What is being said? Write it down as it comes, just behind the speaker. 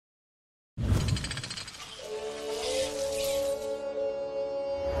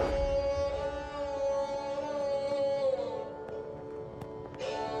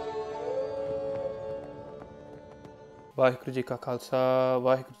Vaheguru Ji Ka Khalsa,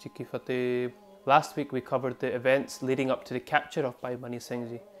 Vaheguru Ji Ki Fateh. Last week we covered the events leading up to the capture of Bhai Mani Singh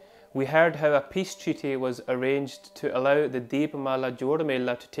Ji. We heard how a peace treaty was arranged to allow the Deepmala Jod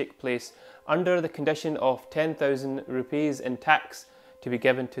Mela to take place under the condition of 10,000 rupees in tax to be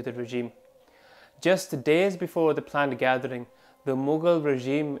given to the regime. Just days before the planned gathering, the Mughal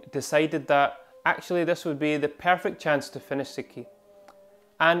regime decided that actually this would be the perfect chance to finish Sikhi,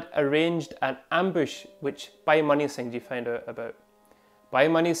 and arranged an ambush which Bhai Mani Singh Ji found out about. Bhai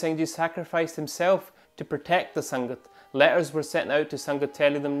Mani Singh Ji sacrificed himself to protect the Sangat. Letters were sent out to Sangat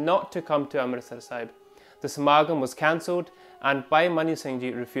telling them not to come to Amritsar Sahib. The Samagam was cancelled and Bhai Mani Singh Ji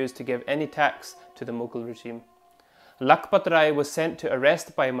refused to give any tax to the Mughal regime. Lakhpat Rai was sent to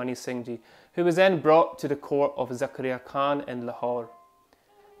arrest Bhai Mani Singh Ji, who was then brought to the court of Zakaria Khan in Lahore.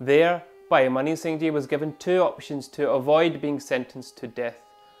 There, Bhai Mani Singh Ji was given two options to avoid being sentenced to death.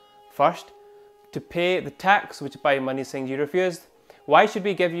 First, to pay the tax which Bhai Mani Singh Ji refused. Why should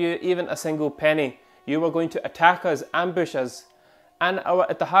we give you even a single penny? You were going to attack us, ambush us. And our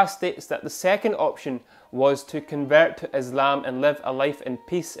Itihas states that the second option was to convert to Islam and live a life in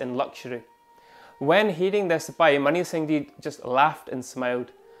peace and luxury. When hearing this, Bhai Mani Singh Ji just laughed and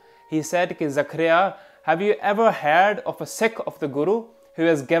smiled. He said, Zakaria, have you ever heard of a Sikh of the Guru who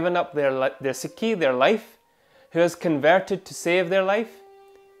has given up their Sikhi, their life, who has converted to save their life?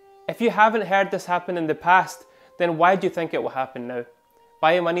 If you haven't heard this happen in the past, then why do you think it will happen now?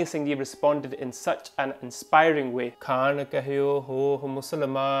 Bhai Mani Singh Ji responded in such an inspiring way. Khan kahyo ho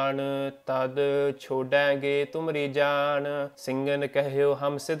Musliman, tad chodenge tumri jaan, Singhan kahyo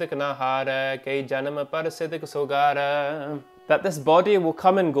hum sidq na hara, kai janam par sidq sogara. That this body will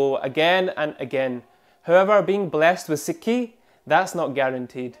come and go again and again. However, being blessed with Sikhi, that's not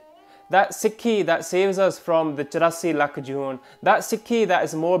guaranteed. That Sikhi that saves us from the 84 lakh June, that Sikhi that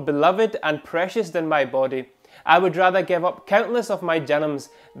is more beloved and precious than my body, I would rather give up countless of my janams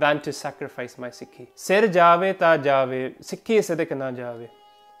than to sacrifice my Sikhi. Sir jave ta jave, Sikhi sidik na jave.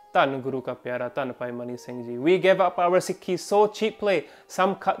 Tan Guru ka pyara, tan Bhai Mani Singh Ji. We give up our Sikhi so cheaply.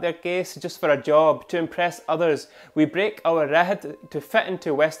 Some cut their case just for a job, to impress others. We break our rehat to fit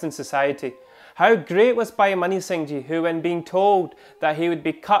into Western society. How great was Bhai Mani Singh Ji, who when being told that he would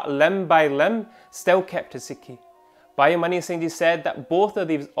be cut limb by limb, still kept his Sikhi. Bhai Mani Singh Ji said that both of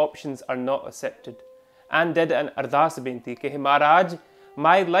these options are not accepted, and did an ardas binti ke Maharaj,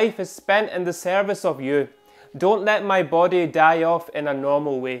 my life is spent in the service of you. Don't let my body die off in a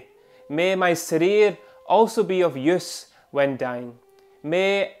normal way. May my sarir also be of use when dying.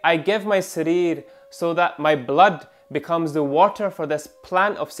 May I give my sarir so that my blood becomes the water for this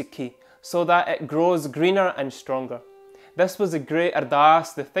plant of Sikhi, so that it grows greener and stronger. This was the great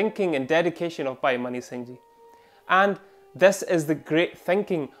ardas, the thinking and dedication of Bhai Mani Singh Ji. And this is the great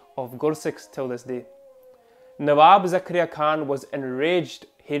thinking of Gursikhs till this day. Nawab Zakaria Khan was enraged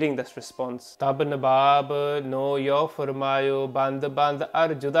hearing this response. Tab Nawab no yo farmayo, band band ar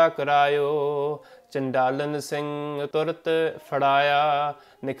juda karayo, Chandalan Singh turat fadaya,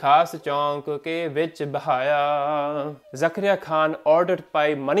 Nikhas Chowk ke vich bahaya. Zakaria Khan ordered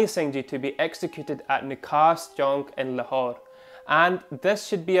Bhai Mani Singh Ji to be executed at Nikhas Chowk in Lahore. And this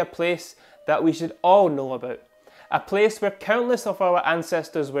should be a place that we should all know about. A place where countless of our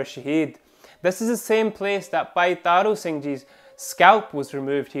ancestors were shaheed. This is the same place that Bhai Taru Singh Ji's scalp was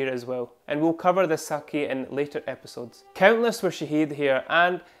removed here as well, and we'll cover this Sakhi in later episodes. Countless were shaheed here,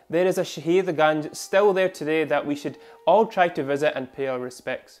 and there is a Shaheed Ganj still there today that we should all try to visit and pay our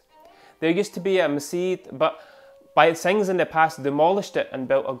respects. There used to be a masjid, but Bhai Singhs in the past demolished it and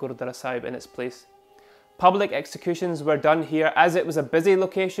built a Gurudwara Sahib in its place. Public executions were done here as it was a busy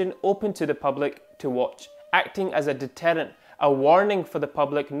location open to the public to watch, acting as a deterrent, a warning for the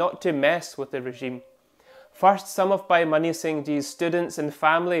public not to mess with the regime. First, some of Bhai Mani Singh Ji's students and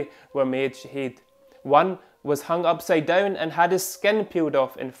family were made shaheed. One was hung upside down and had his skin peeled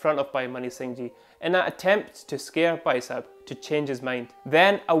off in front of Bhai Mani Singh Ji in an attempt to scare Bhai Sahib to change his mind.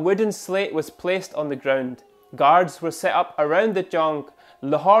 Then a wooden slate was placed on the ground. Guards were set up around the chowk.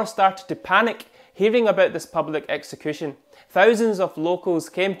 Lahore started to panic hearing about this public execution. Thousands of locals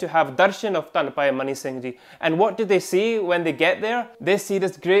came to have darshan of Bhai Mani Singh Ji. And what do they see when they get there? They see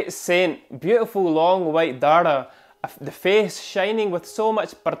this great saint, beautiful long white dara, the face shining with so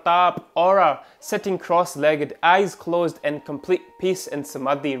much pratap, aura, sitting cross-legged, eyes closed in complete peace and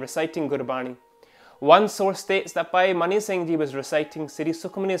samadhi, reciting Gurbani. One source states that Bhai Mani Singh Ji was reciting Sri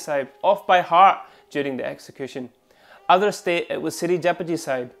Sukhmani Sahib off by heart during the execution. Others state it was Sri Japaji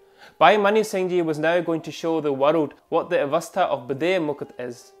Sahib. Bhai Mani Singh Ji was now going to show the world what the avastha of Bade Mukt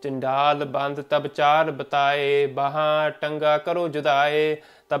is. Jandal band tab char bataye, baha tanga karo judaye,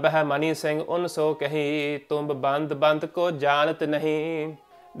 tab hai Mani Singh un so kahi, tum band ko janat nahi.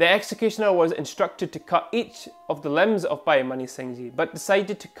 The executioner was instructed to cut each of the limbs of Bhai Mani Singh Ji, but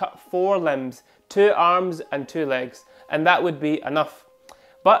decided to cut 4 limbs, 2 arms and 2 legs, and that would be enough.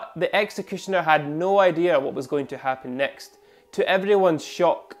 But the executioner had no idea what was going to happen next. To everyone's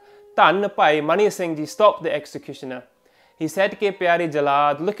shock, Tan Bhai Mani Singh Ji stopped the executioner. He said, "Ke pyare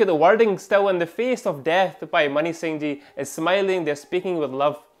Jalad, look at the wording still in the face of death. Bhai Mani Singh Ji is smiling, they're speaking with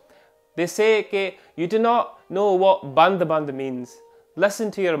love. They say, ke, you do not know what band means.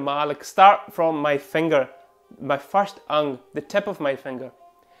 Listen to your Malik, start from my finger, my first ang, the tip of my finger."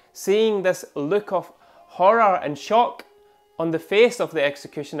 Seeing this look of horror and shock on the face of the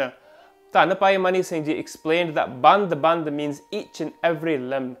executioner, Tan Bhai Mani Singh Ji explained that band means each and every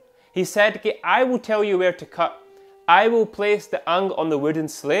limb. He said, "Ki, I will tell you where to cut. I will place the ang on the wooden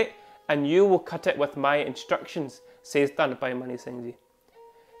slate and you will cut it with my instructions," says Tan Bhai Mani Singh Ji.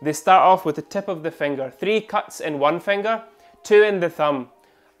 They start off with the tip of the finger, 3 cuts in one finger, 2 in the thumb,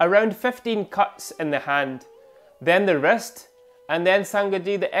 around 15 cuts in the hand, then the wrist, and then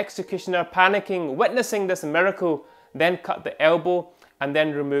Sangaji, the executioner, panicking, witnessing this miracle, then cut the elbow and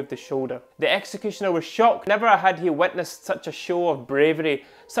then removed the shoulder. The executioner was shocked. Never had he witnessed such a show of bravery,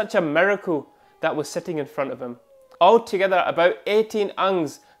 such a miracle that was sitting in front of him. Altogether, about 18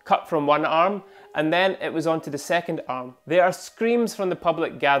 angs cut from one arm, and then it was on to the second arm. There are screams from the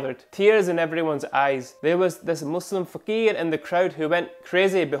public gathered, tears in everyone's eyes. There was this Muslim fakir in the crowd who went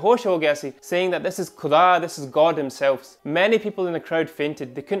crazy, behosh ho gaya si, saying that this is Khuda, this is God himself. Many people in the crowd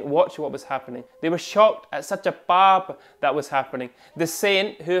fainted. They couldn't watch what was happening. They were shocked at such a paap that was happening. The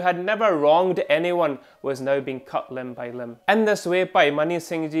saint, who had never wronged anyone, was now being cut limb by limb. In this way, Bhai Mani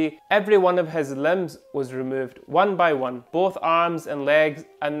Singh Ji, every one of his limbs was removed, one by one, both arms and legs.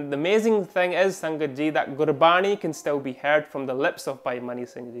 And the amazing thing is, Sangat Ji, that Gurbani can still be heard from the lips of Bhai Mani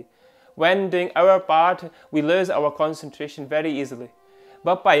Singh Ji. When doing our part, we lose our concentration very easily.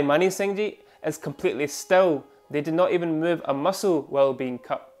 But Bhai Mani Singh Ji is completely still. They did not even move a muscle while being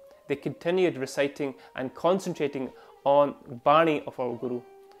cut. They continued reciting and concentrating on Bani of our Guru.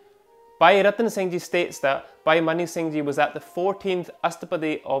 Bhai Ratan Singh Ji states that Bhai Mani Singh Ji was at the 14th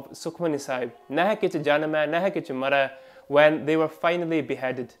Astapadi of Sukhmani Sahib, Naha Kich Janama, Naha Kich Mara, when they were finally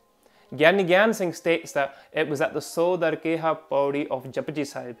beheaded. Gyani Gyan Singh states that it was at the Sodar Keha Pauri of Japji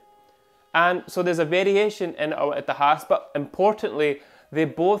Sahib. And so there's a variation in our itihas, but importantly, they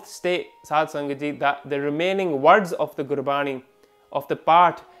both state, Sad Sangat Ji, that the remaining words of the Gurbani, of the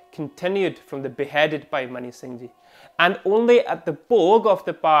part, continued from the beheaded Bhai Mani Singh Ji. And only at the bhog of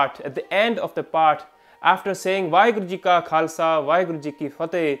the part, at the end of the part, after saying Vaheguru Ji Ka Khalsa, Vaheguru Ji Ki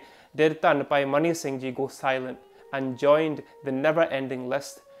Fateh, did Tan Bhai Mani Singh Ji go silent and joined the never-ending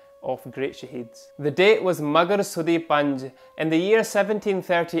list of great Shaheeds. The date was Magar Sudi Panj in the year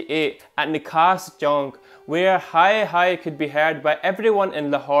 1738 at Nikas Jong, where Hai could be heard by everyone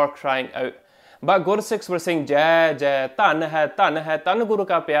in Lahore crying out. But Gursikhs were saying, Jai, Jai, Tan Guru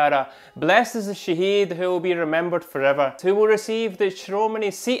Ka Pyara. Blessed is the Shaheed who will be remembered forever, who will receive the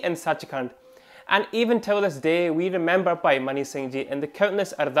Shromani seat in Sachkhand. And even till this day, we remember Bhai Mani Singh Ji in the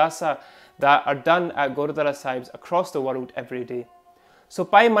countless ardasa that are done at Gurudwara Sahibs across the world every day. So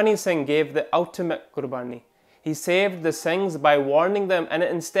Bhai Mani Singh gave the ultimate Qurbani. He saved the Singhs by warning them and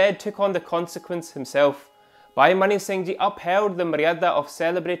instead took on the consequence himself. Bhai Mani Singh Ji upheld the Maryada of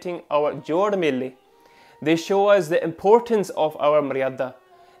celebrating our Jod Mele. They show us the importance of our Maryada.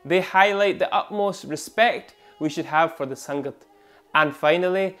 They highlight the utmost respect we should have for the Sangat. And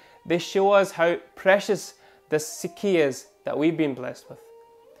finally, they show us how precious the Sikhi is that we've been blessed with.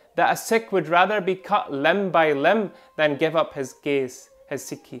 That a Sikh would rather be cut limb by limb than give up his gaze, his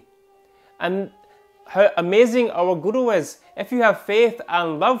Sikhi. And how amazing our Guru is. If you have faith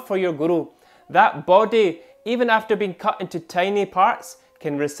and love for your Guru, that body, even after being cut into tiny parts,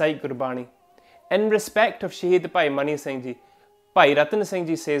 can recite Gurbani. In respect of Shaheed Bhai Mani Singh Ji, Bhai Ratan Singh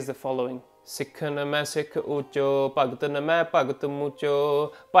Ji says the following. Sikhan mein Sikh ucho, Bhagatan mein Bhagat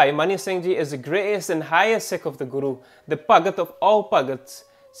mucho. Bhai Mani Singh Ji is the greatest and highest Sikh of the Guru, the Bhagat of all Bhagats.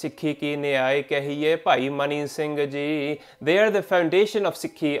 Sikhi ki nyay kahiye Bhai Mani Singh Ji. They are the foundation of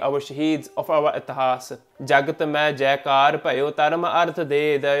Sikhi, our Shaheeds, of our itihas. Jagat mein jaykar bhayo taram arth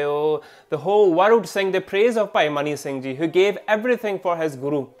de dayo. The whole world sing the praise of Bhai Mani Singh Ji, who gave everything for his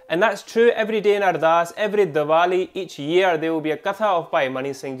Guru. And that's true every day in Ardas, every Diwali, each year there will be a katha of Bhai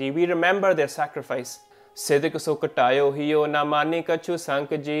Mani Singh Ji. We remember their sacrifice. Siddhik so katayo hiyo na mani kachu sank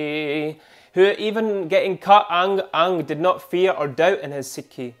ji. who even getting cut ang did not fear or doubt in his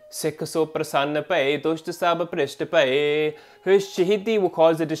Sikhi. Sikh so prasanna paye, dushta sab prishta paye, whose Shaheedi will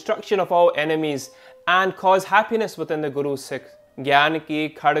cause the destruction of all enemies and cause happiness within the Guru's Sikh. Gyan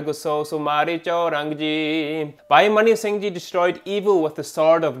ki khadg so sumari chaurang ji. Bhai Mani Singh Ji destroyed evil with the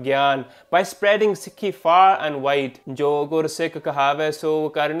sword of Gyan by spreading Sikhi far and wide. Jo gur Sikh kahave so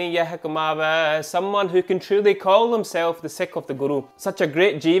karni yeh kamave. Someone who can truly call himself the Sikh of the Guru. Such a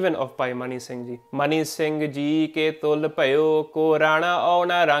great Jeevan of Bhai Mani Singh Ji. Mani Singh Ji ke tul payo ko rana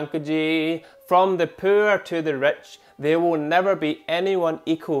auna rank ji. From the poor to the rich, there will never be anyone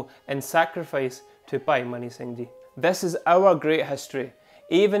equal in sacrifice to Bhai Mani Singh Ji. This is our great history.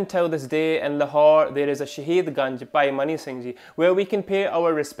 Even till this day in Lahore, there is a Shaheed Ganj Bhai Mani Singh Ji where we can pay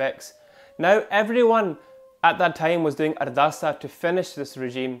our respects. Now everyone at that time was doing ardasa to finish this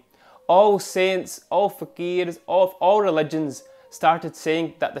regime. All saints, all fakirs, all religions started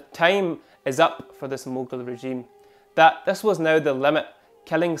saying that the time is up for this Mughal regime. That this was now the limit,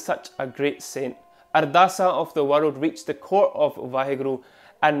 killing such a great saint. Ardasa of the world reached the court of Vaheguru,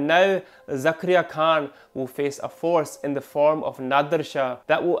 and now Zakaria Khan will face a force in the form of Nadir Shah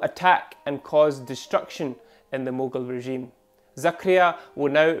that will attack and cause destruction in the Mughal regime. Zakaria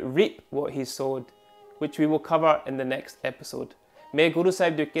will now reap what he sowed, which we will cover in the next episode. May Guru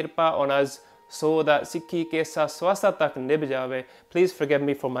Sahib do kirpa on us so that Sikhi kesa swasta tak nib jave. Please forgive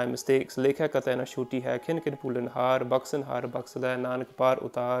me for my mistakes. Lekha katena shuti hai, khin kin pulan har, baksan baksada, nanak par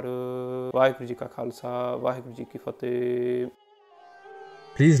utar. Vaheguru Ji ka Khalsa, Vaheguru Ji ki Fateh.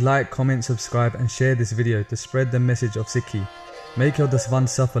 Please like, comment, subscribe and share this video to spread the message of Sikhi. Make your daswan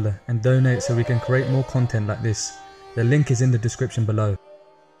safala and donate so we can create more content like this. The link is in the description below.